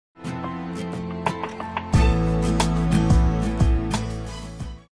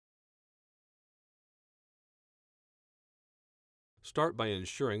Start by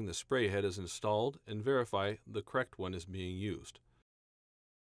ensuring the spray head is installed and verify the correct one is being used.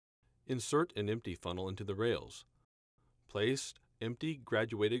 Insert an empty funnel into the rails. Place empty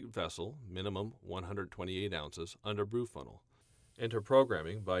graduated vessel, minimum 128 ounces, under brew funnel. Enter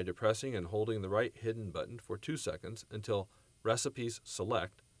programming by depressing and holding the right hidden button for 2 seconds until Recipes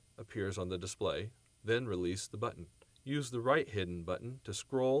Select appears on the display, then release the button. Use the right hidden button to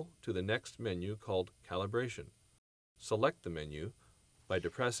scroll to the next menu called Calibration. Select the menu by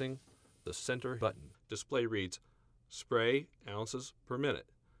depressing the center button. Display reads spray ounces per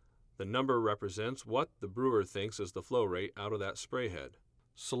minute. The number represents what the brewer thinks is the flow rate out of that spray head.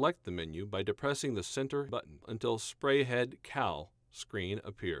 Select the menu by depressing the center button until Spray Head Cal screen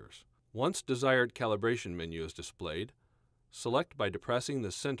appears. Once desired calibration menu is displayed, select by depressing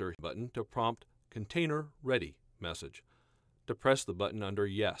the center button to prompt Container Ready message. Depress the button under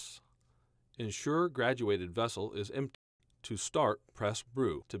Yes. Ensure graduated vessel is empty. To start, press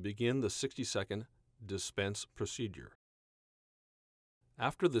Brew to begin the 60-second dispense procedure.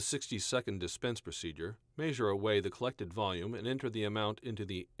 After the 60-second dispense procedure, measure away the collected volume and enter the amount into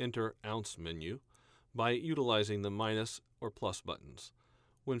the Enter Ounce menu by utilizing the minus or plus buttons.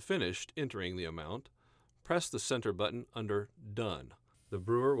 When finished entering the amount, press the center button under Done. The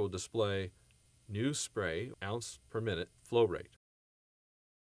brewer will display New Spray Ounce per Minute Flow Rate.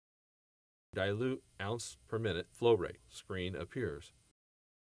 Dilute Ounce per Minute Flow Rate screen appears.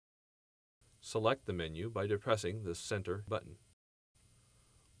 Select the menu by depressing the center button.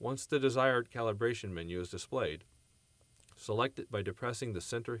 Once the desired calibration menu is displayed, select it by depressing the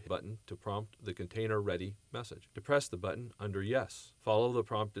center button to prompt the Container Ready message. Depress the button under Yes. Follow the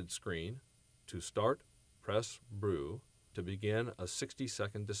prompted screen. To start, press Brew to begin a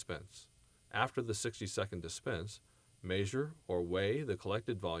 60-second dispense. After the 60-second dispense, measure or weigh the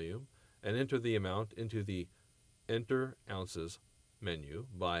collected volume and enter the amount into the Enter Ounces menu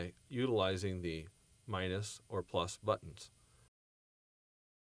by utilizing the minus or plus buttons.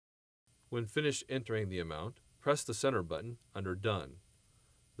 When finished entering the amount, press the center button under Done.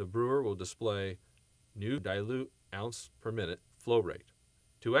 The brewer will display New Dilute Ounce per Minute Flow Rate.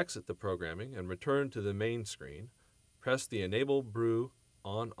 To exit the programming and return to the main screen, press the Enable Brew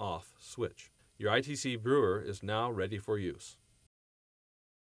On-Off switch. Your ITC brewer is now ready for use.